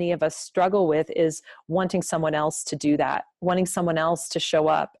roadblocks that many of us struggle with is wanting someone else to do that, wanting someone else to show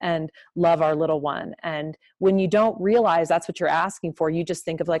up and love our little one. And when you don't realize that's what you're asking for, you just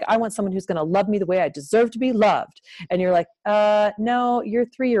think of like, I want someone who's going to love me the way I deserve to be loved. And you're like, no, your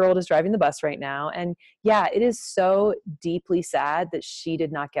 3-year-old is driving the bus right now. And yeah, it is so deeply sad that she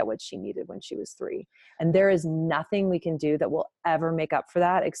did not get what she needed when she was 3. And there is nothing we can do that will ever make up for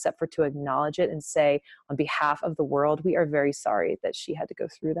that except for to acknowledge it and say, on behalf of the world, we are very sorry that she had to go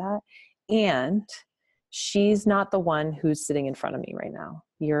through that. And she's not the one who's sitting in front of me right now.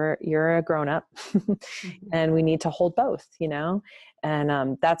 You're a grown up and we need to hold both, you know?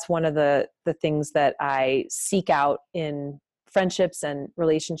 And that's one of the things that I seek out in friendships and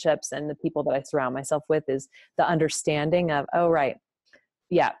relationships and the people that I surround myself with, is the understanding of, oh, right.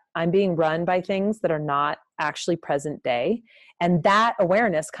 Yeah, I'm being run by things that are not actually present day. And that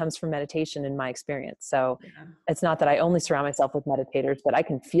awareness comes from meditation in my experience. So it's not that I only surround myself with meditators, but I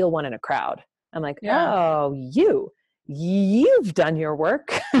can feel one in a crowd. I'm like, oh, you've done your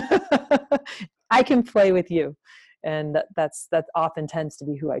work. I can play with you. And that often tends to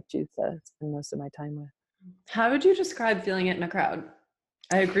be who I choose to spend most of my time with. How would you describe feeling it in a crowd?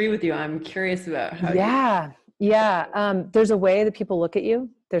 I agree with you. I'm curious about how there's a way that people look at you.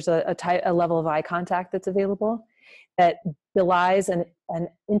 There's a level of eye contact that's available that belies an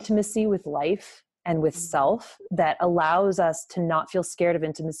intimacy with life and with self that allows us to not feel scared of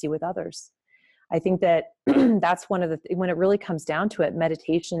intimacy with others. I think that that's one of when it really comes down to it,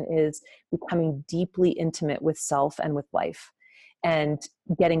 meditation is becoming deeply intimate with self and with life and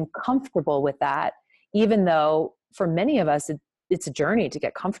getting comfortable with that, even though for many of us, it's a journey to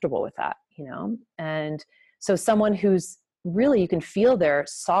get comfortable with that, you know? And so someone who's really, you can feel their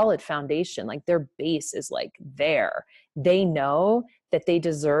solid foundation, like their base is like there. They know that they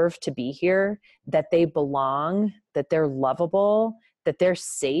deserve to be here, that they belong, that they're lovable, that they're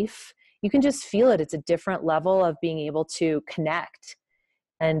safe. You can just feel it. It's a different level of being able to connect.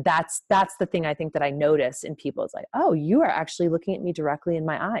 And that's the thing I think that I notice in people. It's like, oh, you are actually looking at me directly in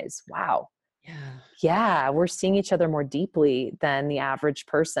my eyes. Wow. Yeah, we're seeing each other more deeply than the average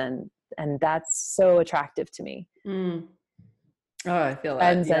person. And that's so attractive to me. Mm. Oh, I feel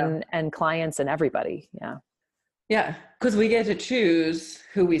that. Friends and clients and everybody. Yeah. Yeah. Because we get to choose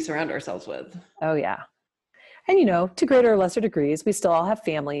who we surround ourselves with. Oh, yeah. And, you know, to greater or lesser degrees, we still all have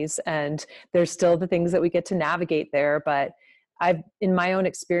families and there's still the things that we get to navigate there. But in my own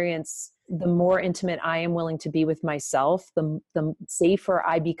experience, the more intimate I am willing to be with myself, the safer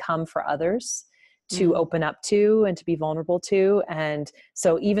I become for others to open up to and to be vulnerable to. And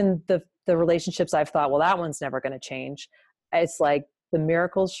so even the relationships I've thought, well, that one's never going to change. It's like the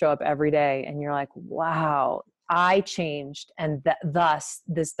miracles show up every day and you're like, wow, I changed. And thus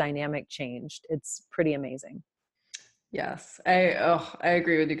this dynamic changed. It's pretty amazing. Yes, I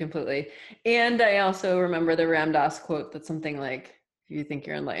agree with you completely. And I also remember the Ram Dass quote that's something like, if you think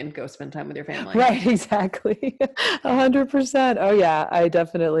you're enlightened, go spend time with your family. Right, exactly. 100%. Oh yeah, I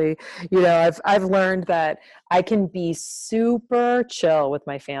definitely, I've learned that I can be super chill with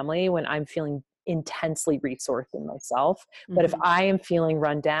my family when I'm feeling intensely resourced in myself. But if I am feeling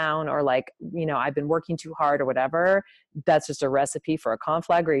run down or like, I've been working too hard or whatever, that's just a recipe for a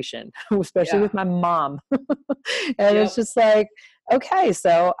conflagration, especially with my mom. And it's just like, okay,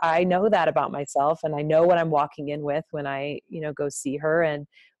 so I know that about myself and I know what I'm walking in with when I, go see her. And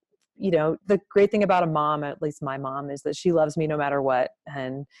the great thing about a mom, at least my mom, is that she loves me no matter what.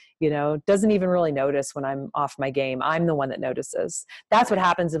 And, doesn't even really notice when I'm off my game. I'm the one that notices. That's what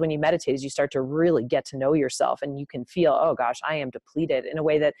happens when you meditate, is you start to really get to know yourself and you can feel, oh gosh, I am depleted, in a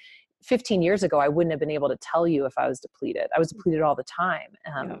way that 15 years ago, I wouldn't have been able to tell you if I was depleted. I was depleted all the time,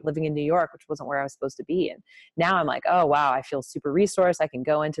 living in New York, which wasn't where I was supposed to be. And now I'm like, oh, wow, I feel super resourced. I can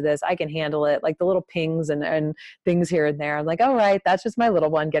go into this. I can handle it. Like the little pings and things here and there. I'm like, oh, right, that's just my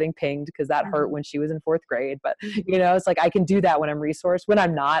little one getting pinged because that hurt when she was in 4th grade. But, it's like I can do that when I'm resourced. When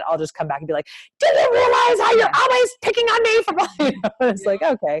I'm not, I'll just come back and be like, did you realize how you're always picking on me for It's like,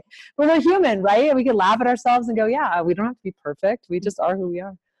 okay, but we're human, right? And we can laugh at ourselves and go, yeah, we don't have to be perfect. We just are who we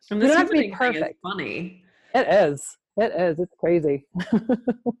are. And this don't have to be perfect. Is funny. It is. It's crazy.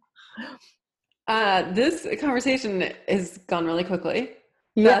 This conversation has gone really quickly.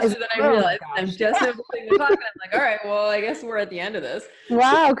 Yeah, faster than I realized. I'm just opening the clock and I'm like, all right, well, I guess we're at the end of this.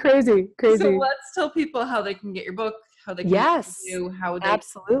 Wow, crazy. So let's tell people how they can get your book, how they can get you, how they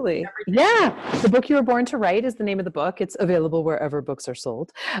absolutely. Yeah. The Book You Were Born to Write is the name of the book. It's available wherever books are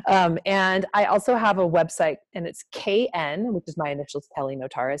sold. And I also have a website, and it's KN, which is my initials, Kelly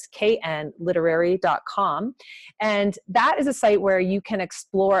Notaras, knliterary.com. And that is a site where you can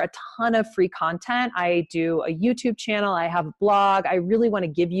explore a ton of free content. I do a YouTube channel. I have a blog. I really want to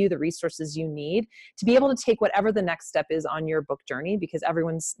give you the resources you need to be able to take whatever the next step is on your book journey, because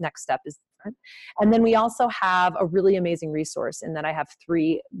everyone's next step is different. And then we also have a really amazing resource in that I have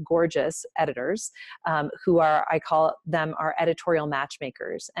 3 gorgeous editors who are, I call them our editorial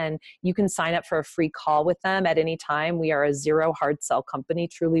matchmakers. And you can sign up for a free call with them at any time. We are a zero hard sell company.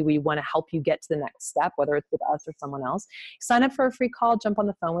 Truly, we want to help you get to the next step, whether it's with us or someone else. Sign up for a free call, jump on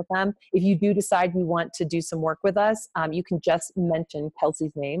the phone with them. If you do decide you want to do some work with us, you can just mention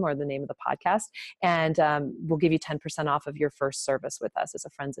Kelsey's name or the name of the podcast, and we'll give you 10% off of your first service with us as a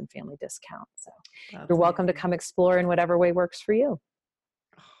friends and family discount. So you're welcome to come explore in whatever way works for you.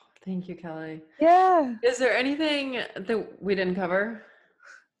 Oh, thank you, Kelly. Yeah. Is there anything that we didn't cover?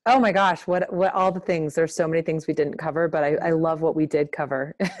 Oh my gosh, what all the things. There's so many things we didn't cover, but I love what we did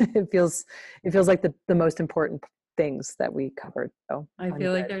cover. It feels like the most important things that we covered. So I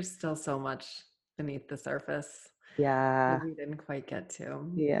feel like there's still so much beneath the surface. Yeah. That we didn't quite get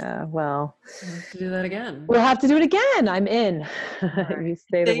to. Yeah. Well, we'll have to do that again. We'll have to do it again. I'm in. Right. You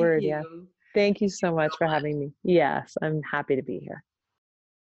say the word. You. Yeah. Thank you so much for having me. Yes, I'm happy to be here.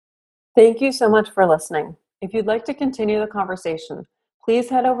 Thank you so much for listening. If you'd like to continue the conversation, please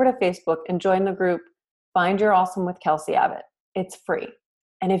head over to Facebook and join the group Find Your Awesome with Kelsey Abbott. It's free.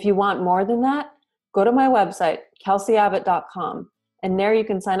 And if you want more than that, go to my website, kelseyabbott.com, and there you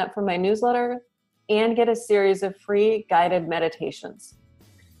can sign up for my newsletter and get a series of free guided meditations.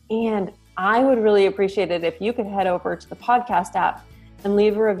 And I would really appreciate it if you could head over to the podcast app and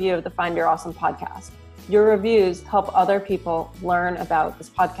leave a review of the Find Your Awesome podcast. Your reviews help other people learn about this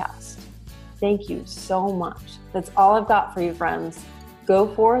podcast. Thank you so much. That's all I've got for you, friends. Go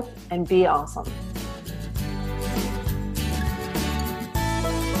forth and be awesome.